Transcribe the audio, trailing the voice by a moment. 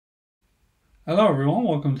Hello everyone,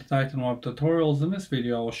 welcome to Titan Web Tutorials. In this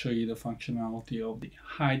video I will show you the functionality of the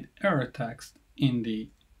hide error text in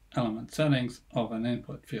the element settings of an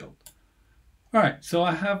input field. Alright, so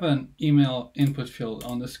I have an email input field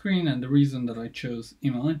on the screen, and the reason that I chose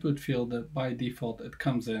email input field that by default it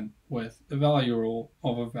comes in with the value rule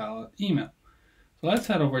of a valid email. So let's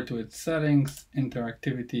head over to its settings,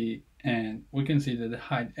 interactivity, and we can see that the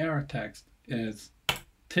hide error text is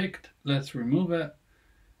ticked. Let's remove it.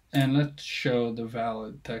 And let's show the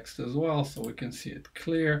valid text as well so we can see it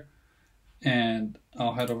clear. And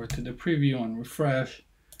I'll head over to the preview and refresh.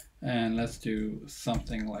 And let's do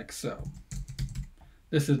something like so.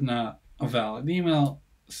 This is not a valid email,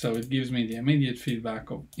 so it gives me the immediate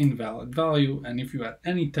feedback of invalid value. And if you add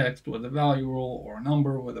any text with a value rule or a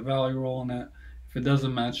number with a value rule in it, if it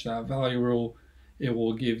doesn't match that value rule, it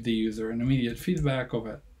will give the user an immediate feedback of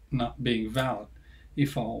it not being valid.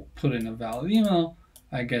 If I'll put in a valid email,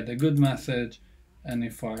 I get a good message, and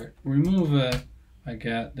if I remove it, I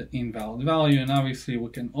get the invalid value. And obviously we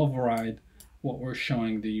can override what we're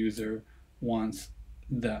showing the user once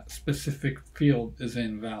that specific field is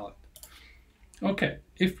invalid. Okay,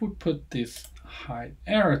 if we put this hide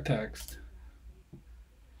error text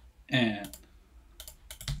and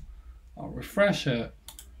I'll refresh it,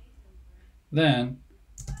 then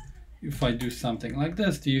if I do something like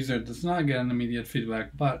this, the user does not get an immediate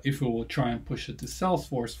feedback, but if we will try and push it to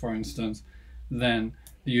Salesforce, for instance, then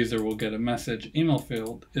the user will get a message, email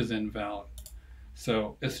field is invalid.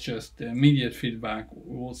 So it's just the immediate feedback.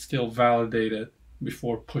 We'll still validate it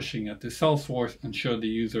before pushing it to Salesforce and show the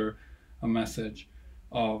user a message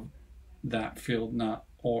of that field not,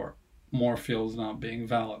 or more fields not being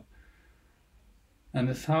valid. And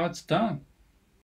this is how it's done.